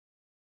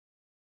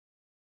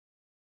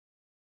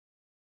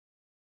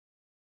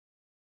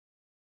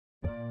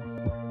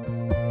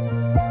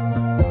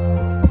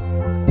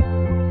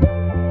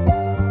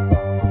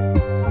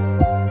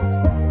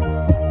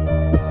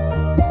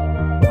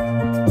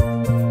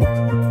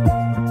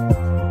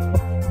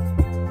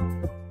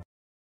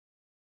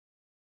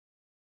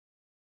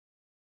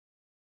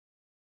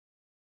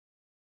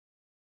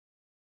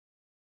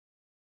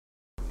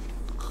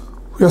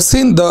We have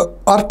seen the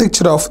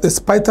architecture of this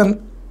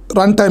Python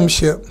runtime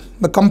here,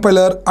 the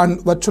compiler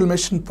and virtual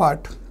machine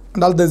part,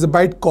 and all there is a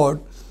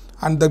bytecode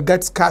and that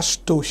gets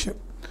cached to here.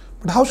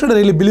 But how should I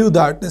really believe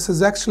that this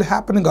is actually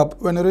happening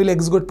up when I really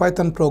execute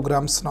Python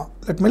programs now?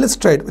 Let me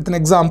illustrate with an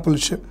example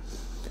here.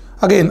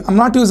 Again, I'm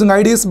not using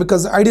IDs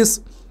because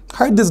IDs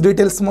hide these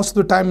details most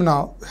of the time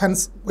now.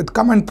 Hence, with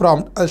command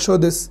prompt, I'll show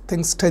this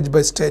thing stage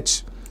by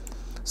stage.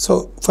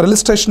 So, for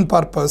illustration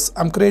purpose,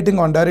 I'm creating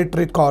one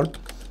directory called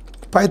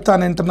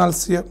Python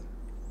internals here,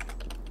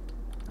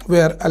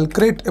 where I'll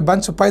create a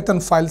bunch of Python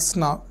files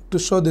now to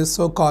show this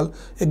so-called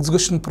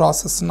execution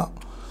process now.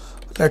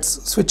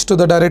 Let's switch to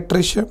the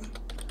directory here.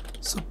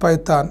 So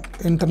Python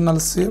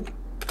internals here.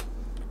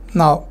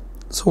 Now,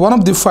 so one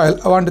of the file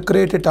I want to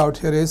create it out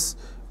here is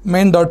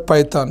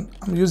main.python.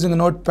 I'm using a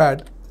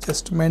notepad,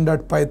 just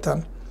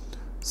main.python.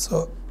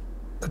 So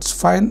that's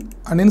fine.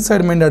 And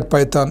inside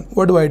main.python,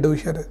 what do I do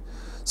here?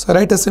 So I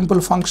write a simple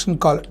function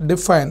called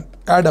define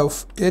add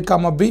of a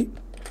comma b.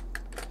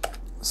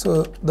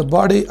 So the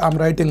body I'm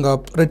writing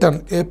up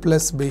return a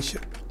plus b here,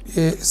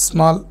 a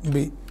small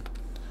b.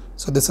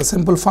 So this is a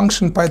simple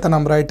function Python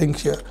I'm writing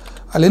here.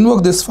 I'll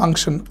invoke this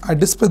function. I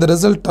display the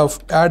result of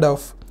add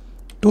of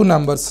two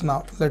numbers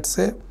now. Let's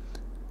say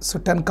so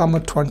 10 comma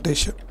 20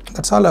 here.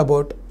 That's all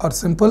about our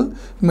simple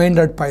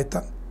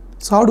main.python.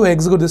 So how do I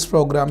execute this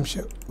program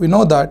here? We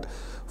know that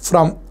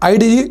from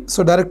IDE,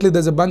 so directly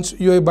there's a bunch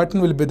UI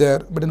button will be there,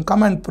 but in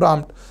command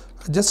prompt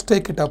I just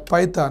take it up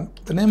Python.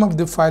 The name of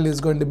the file is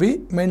going to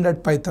be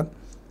main.python.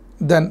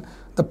 Then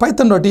the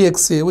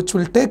python.exe, which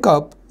will take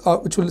up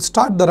which will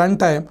start the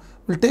runtime,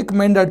 will take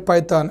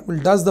main.python, will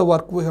does the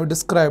work we have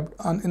described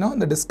on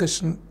the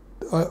discussion,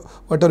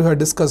 whatever we have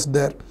discussed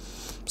there.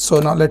 So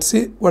now let's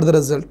see what the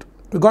result.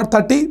 We got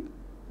 30,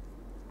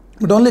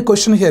 but only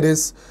question here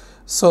is,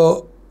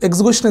 so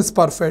execution is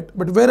perfect,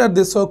 but where are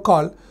the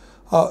so-called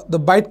the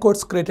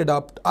bytecodes created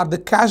up? Are they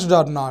cached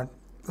or not?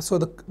 So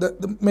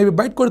the maybe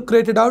bytecode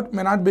created out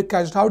may not be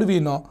cached. How do we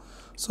know?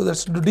 So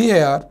let's do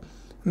dir.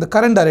 In the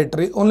current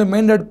directory, only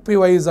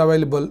main.py is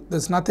available.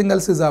 There's nothing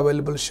else is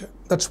available here.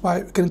 That's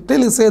why we can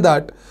clearly say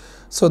that.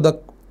 So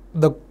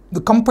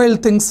the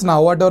compiled things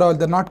now, whatever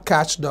they're not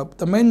cached up.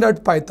 The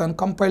main.python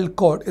compiled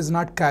code is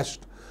not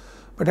cached.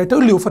 But I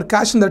told you for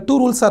caching the two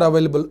rules are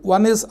available.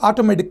 One is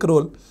automatic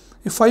rule.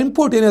 If I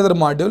import any other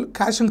module,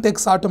 caching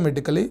takes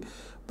automatically.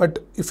 But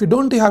if you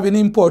don't have any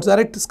imports,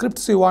 direct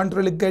scripts you want to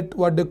really get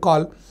what they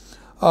call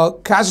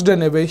cached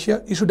in a way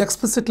here, you should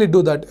explicitly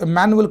do that. A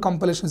manual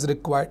compilation is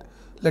required.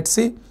 Let's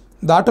see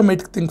the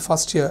automatic thing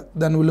first here,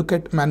 then we'll look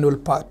at manual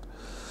part.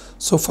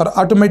 So for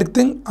automatic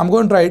thing, I'm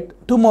going to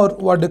write two more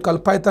what they call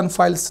Python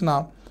files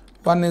now.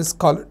 One is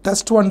called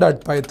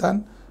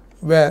test1.python,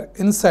 where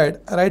inside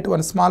I write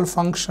one small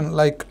function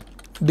like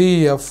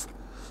def,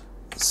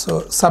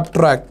 so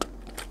subtract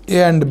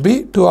a and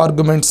b, two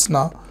arguments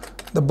now.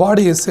 The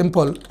body is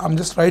simple. I'm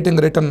just writing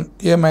return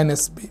a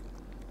minus b.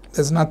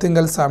 There's nothing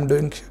else I'm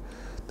doing here.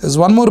 There's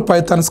one more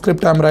Python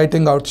script I'm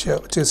writing out here,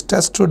 which is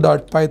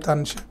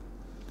test2.python.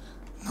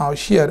 Now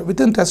here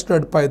within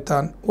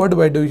test2.python, what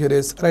do I do here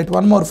is write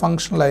one more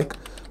function like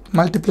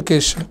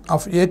multiplication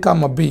of a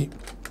comma b.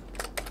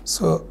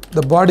 So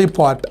the body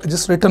part I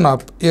just written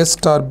up a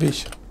star b.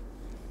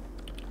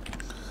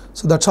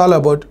 So that's all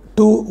about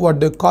two what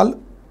they call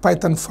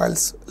Python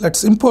files.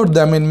 Let's import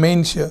them in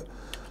main here.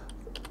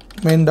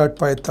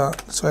 Main.python.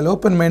 So I'll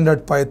open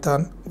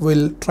main.python.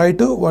 We'll try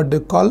to what they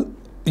call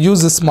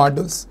use these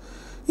modules.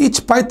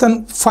 Each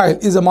Python file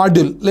is a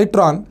module. Later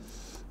on,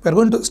 we are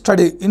going to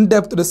study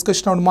in-depth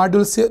discussion on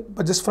modules here.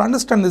 But just for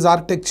understand this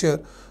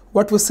architecture,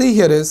 what we see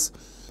here is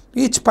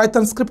each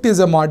Python script is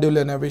a module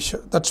in a way.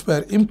 That's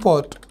where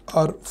import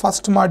our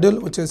first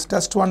module, which is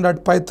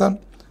test1.python.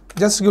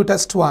 Just give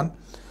test1.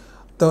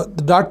 The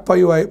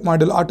 .py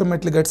module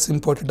automatically gets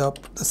imported up.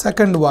 The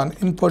second one,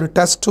 import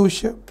test2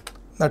 here.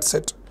 That's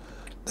it.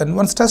 Then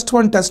once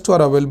test1, test2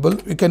 are available,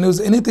 we can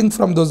use anything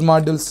from those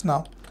modules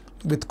now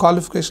with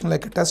qualification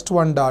like a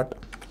test1 dot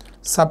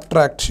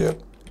subtract here.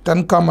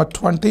 10 comma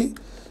 20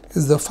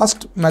 is the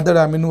first method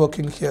I'm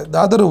invoking here. The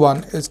other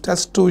one is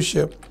test2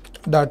 here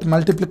dot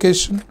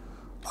multiplication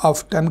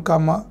of 10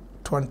 comma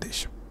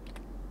 20.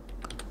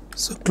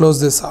 So close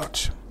this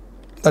out.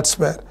 That's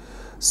where.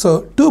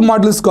 So two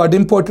modules got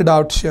imported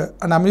out here,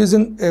 and I'm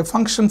using a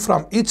function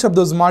from each of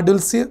those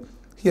modules here.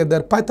 Here there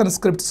are Python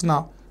scripts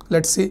now.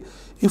 Let's see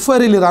if I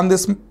really run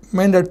this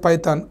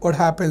main.python, what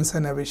happens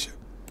in a vision.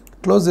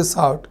 Close this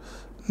out.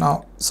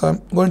 Now, so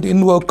I'm going to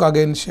invoke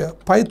again here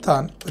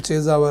Python, which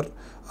is our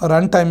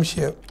runtime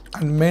here,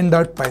 and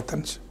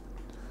main.python.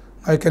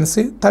 Now you can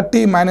see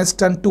 30 minus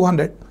 10,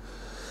 200.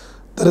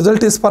 The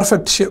result is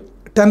perfect here.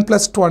 10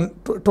 plus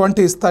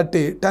 20 is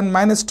 30. 10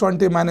 minus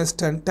 20 minus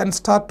 10. 10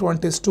 star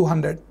 20 is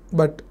 200.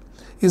 But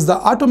is the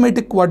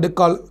automatic what they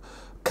call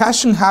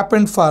caching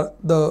happened for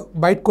the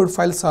bytecode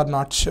files or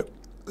not sure?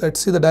 Let's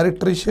see the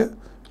directory here,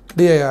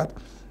 dir.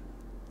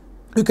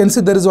 You can see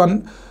there is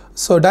one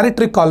so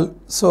directory call,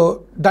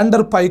 so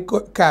dunder py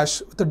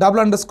cache with the double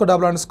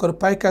underscore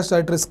py cache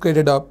directory is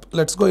created up.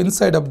 Let's go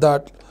inside of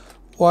that.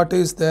 what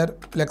is there,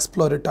 we'll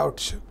explore it out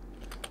here.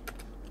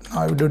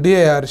 Now we do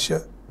dir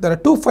here. There are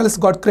two files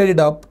got created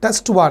up,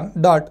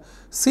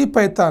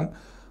 test1.cpython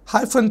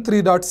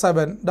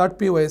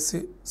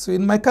 -3.7.pyc. So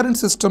in my current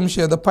system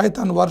here, the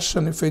Python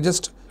version, if you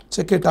just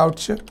check it out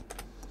here,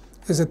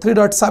 is a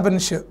 3.7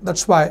 here.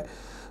 That's why.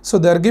 So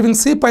they are giving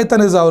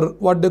Cpython is our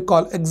what they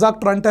call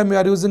exact runtime. We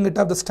are using it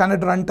as the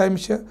standard runtime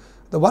here.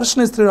 The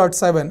version is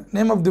 3.7.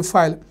 Name of the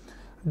file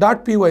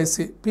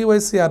 .pyc.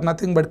 Pyc are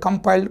nothing but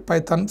compiled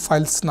Python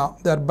files now.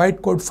 They are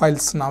bytecode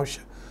files now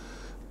here.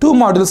 Two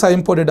modules are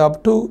imported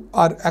up. Two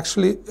are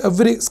actually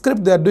every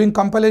script they are doing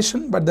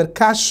compilation, but they're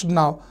cached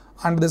now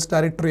under this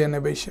directory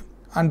innovation,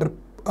 under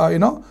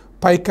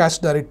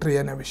PyCache directory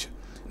innovation.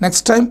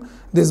 Next time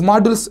these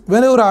modules,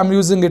 whenever I'm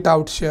using it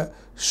out here,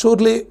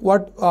 surely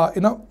what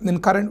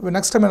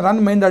next time I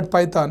run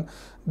main.python,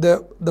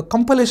 the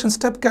compilation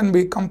step can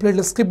be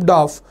completely skipped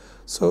off.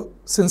 So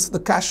since the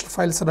cached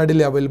files are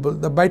readily available,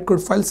 the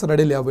bytecode files are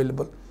readily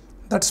available,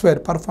 that's where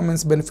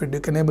performance benefit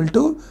you can able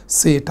to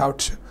see it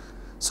out here.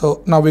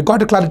 So now we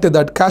got a clarity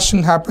that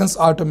caching happens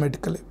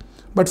automatically.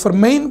 But for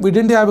main, we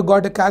didn't have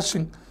got a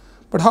caching.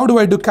 But how do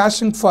I do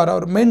caching for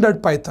our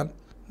main.python?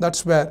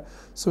 That's where.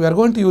 So we are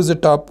going to use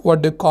it up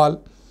what they call,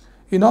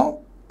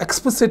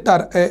 explicit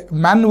or a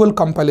manual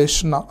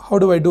compilation now. How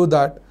do I do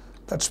that?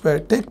 That's where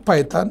take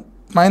Python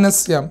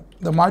 -m.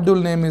 The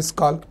module name is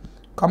called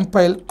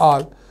compile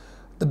all.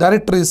 The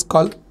directory is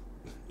called,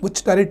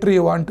 which directory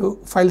you want to,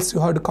 files you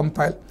have to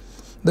compile.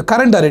 The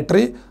current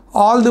directory,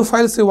 all the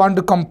files you want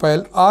to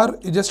compile, or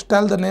you just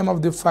tell the name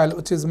of the file,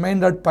 which is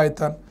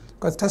main.python,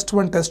 because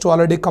test1, test2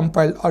 already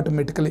compiled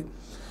automatically.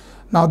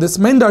 Now this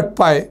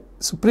main.py,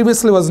 so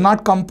previously was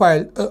not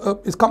compiled,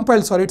 it's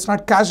compiled, sorry, it's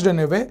not cached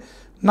anyway.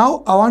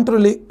 Now I want to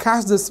really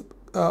cache this,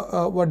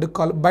 what they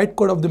call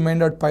bytecode of the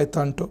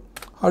main.python too.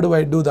 How do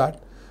I do that?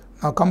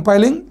 Now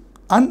compiling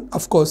and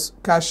of course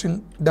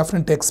caching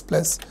definitely takes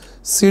place.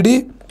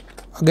 cd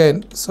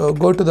again, so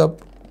go to the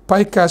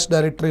PyCache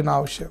directory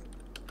now here.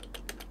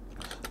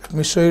 Let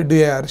me show you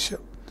dir here.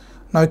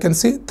 Now you can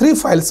see three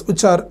files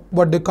which are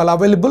what they call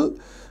available,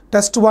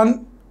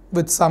 test1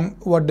 with some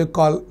what they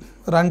call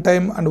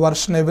runtime and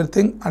version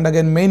everything, and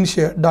again main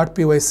here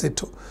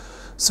 .pyc2.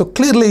 So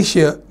clearly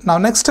here, now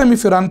next time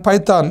if you run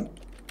Python,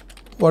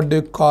 what do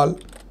you call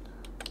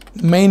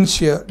main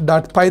here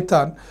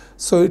 .python,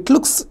 so it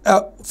looks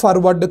for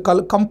what they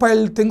call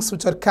compiled things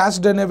which are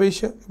cached anyway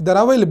here. If they're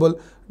available,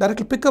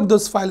 directly pick up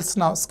those files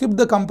now, skip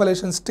the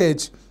compilation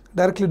stage,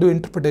 directly do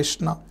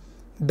interpretation now.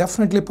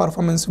 Definitely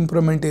performance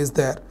improvement is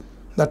there.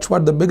 That's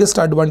what the biggest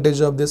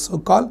advantage of this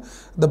so-called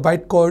the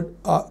bytecode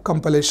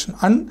compilation,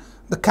 and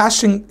the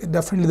caching,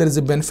 definitely there is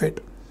a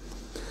benefit.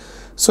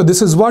 So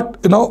this is what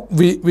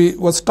we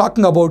was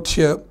talking about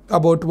here,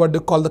 about what they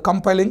call the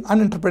compiling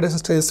and interpretation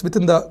stages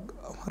within the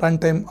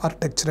runtime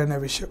architecture and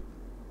everything.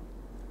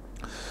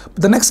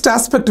 The next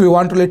aspect we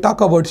want to really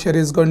talk about here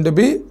is going to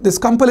be this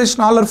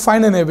compilation. All are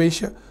fine and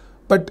everything,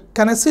 but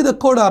can I see the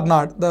code or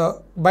not?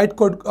 The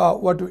bytecode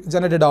what we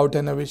generated out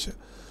and everything.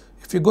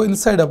 If you go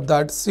inside of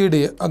that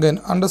cd again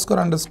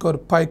 __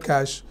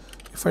 PyCache,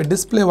 if I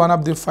display one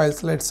of the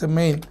files, let's say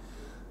main,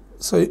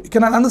 so you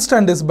cannot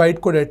understand this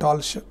bytecode at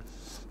all.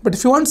 But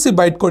if you want to see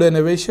bytecode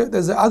anyway,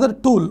 there's another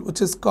tool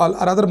which is called,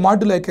 or other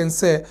module I can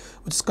say,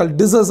 which is called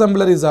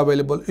disassembler is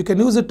available. You can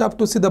use it up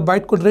to see the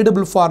bytecode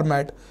readable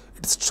format.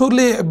 It's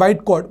truly a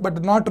bytecode,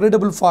 but not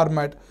readable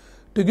format.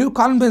 To give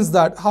confidence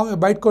that how a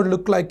bytecode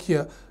look like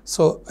here,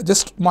 so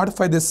just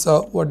modify this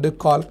what they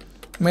call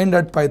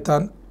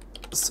main.python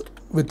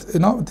with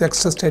with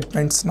extra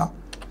statements now.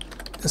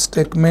 Just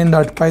take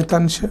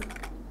main.python here.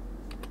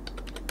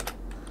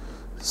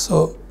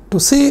 So to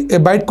see a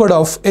bytecode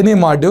of any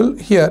module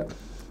here,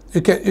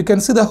 you can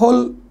see the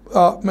whole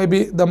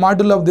maybe the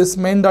module of this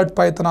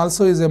main.python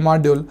also is a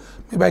module.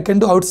 Maybe I can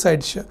do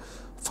outside here.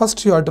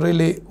 First you have to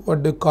really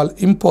what they call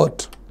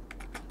import.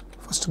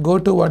 First go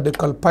to what they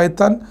call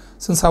Python.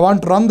 Since I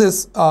want to run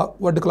this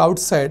what they call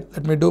outside,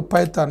 let me do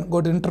Python.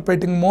 Go to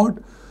interpreting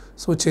mode,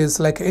 so which is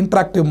like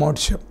interactive mode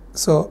here.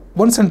 So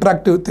once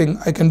interactive thing,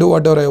 I can do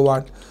whatever I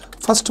want.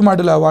 First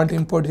module I want to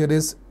import here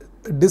is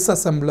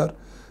disassembler.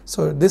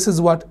 So this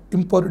is what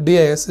import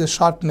dis is a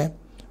short name.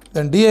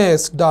 Then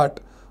dis dot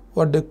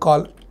what they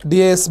call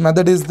dis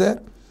method is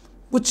there.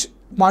 Which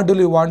module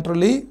you want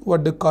really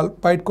what they call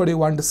bytecode you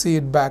want to see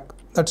it back.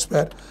 That's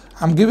where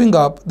I'm giving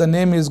up. The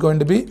name is going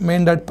to be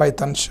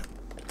main.python.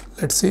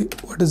 Let's see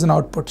what is an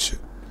output here.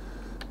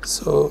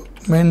 So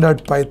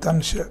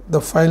main.python the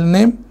file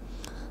name.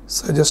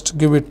 So just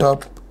give it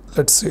up.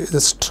 Let's see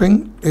the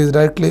string is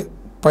directly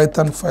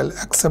Python file,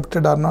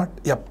 accepted or not.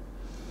 Yep.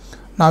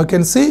 Now you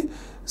can see.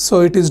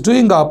 So it is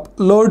doing up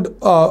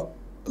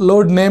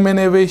load name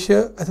anyway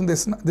here. I think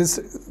this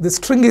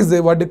string is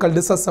the what they call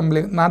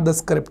disassembling, not the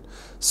script.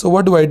 So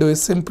what do I do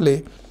is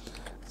simply,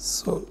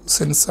 so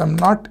since I'm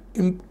not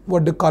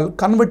what they call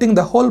converting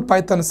the whole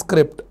Python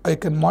script, I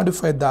can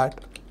modify that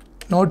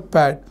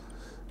notepad.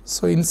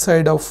 So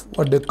inside of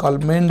what they call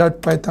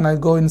main.python, I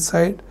go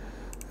inside.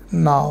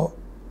 Now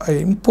I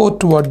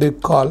import what they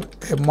call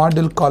a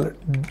module called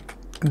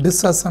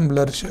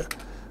disassembler here.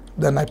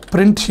 Then I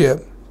print here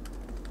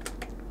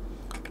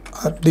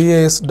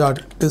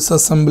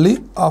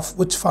das.disassembly of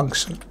which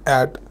function?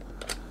 Add.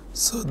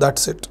 So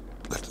that's it.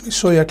 Let me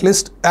show you at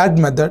least add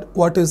method.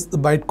 What is the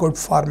bytecode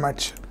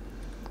format here?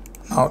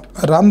 Now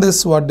I run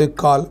this what they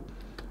call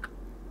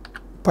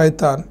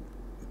Python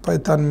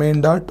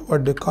main dot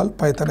what they call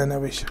Python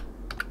innovation.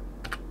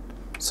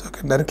 So I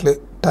can directly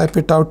type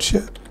it out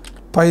here,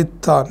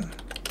 Python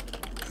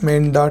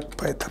main dot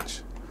Python.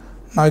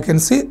 Now you can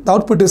see the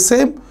output is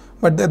same,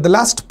 but at the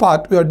last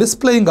part we are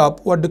displaying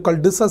up what they call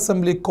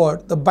disassembly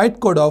code, the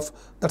bytecode of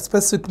that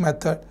specific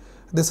method.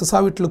 This is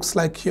how it looks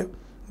like here.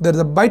 There is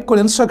a bytecode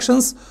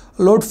instructions,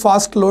 load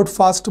fast,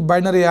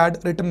 binary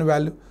add, return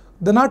value.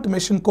 They're not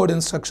machine code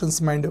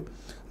instructions, mind you.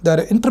 They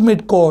are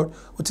intermediate code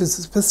which is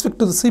specific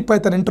to the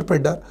Cpython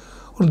interpreter.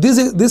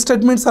 These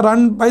statements are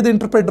run by the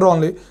interpreter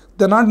only.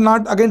 They're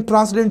not again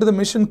translated into the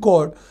machine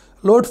code.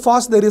 Load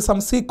fast, there is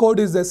some C code,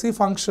 is a C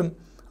function.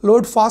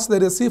 Load fast,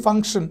 there is C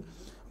function.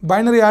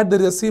 Binary add,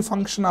 there is a C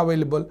function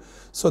available.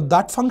 So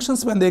that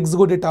functions, when they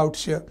execute it out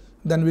here,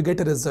 then we get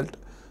a result.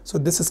 So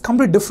this is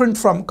completely different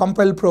from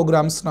compiled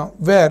programs now,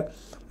 where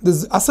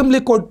this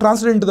assembly code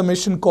translated into the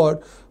machine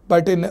code,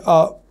 but in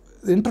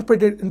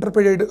interpreted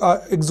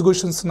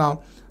executions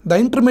now, the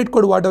intermediate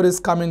code whatever is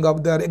coming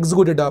up, they are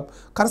executed up.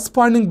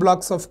 Corresponding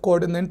blocks of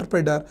code in the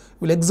interpreter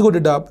will execute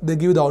it up, they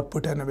give the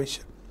output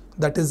innovation.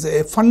 That is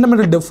a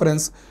fundamental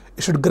difference.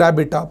 You should grab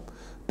it up.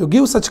 To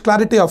give such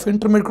clarity of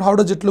intermediate code, how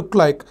does it look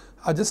like?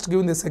 I just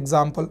given this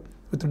example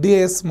with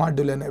DAS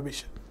module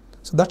innovation.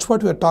 So that's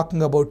what we are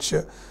talking about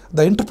here.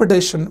 The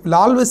interpretation will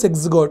always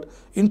execute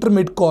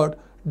intermediate code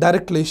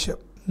directly here.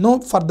 No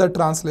further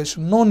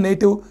translation, no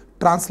native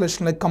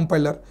translation like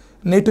compiler.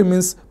 Native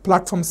means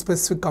platform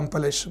specific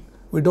compilation.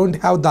 We don't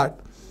have that.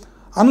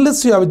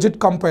 Unless you have a JIT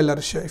compiler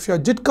here. If you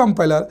have JIT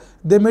compiler,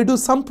 they may do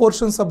some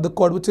portions of the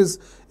code which is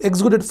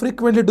executed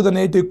frequently to the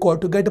native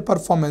code to get a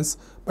performance.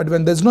 But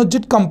when there's no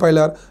JIT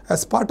compiler,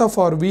 as part of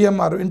our VM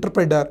or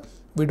interpreter,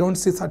 we don't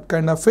see such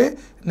kind of a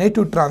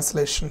native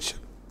translation here.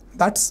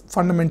 That's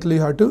fundamentally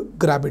how to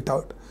grab it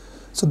out.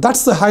 So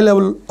that's the high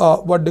level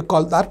what they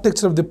call the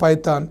architecture of the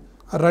Python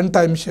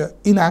runtime here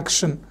in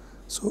action.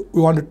 So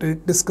we wanted to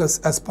discuss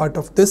as part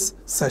of this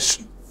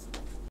session.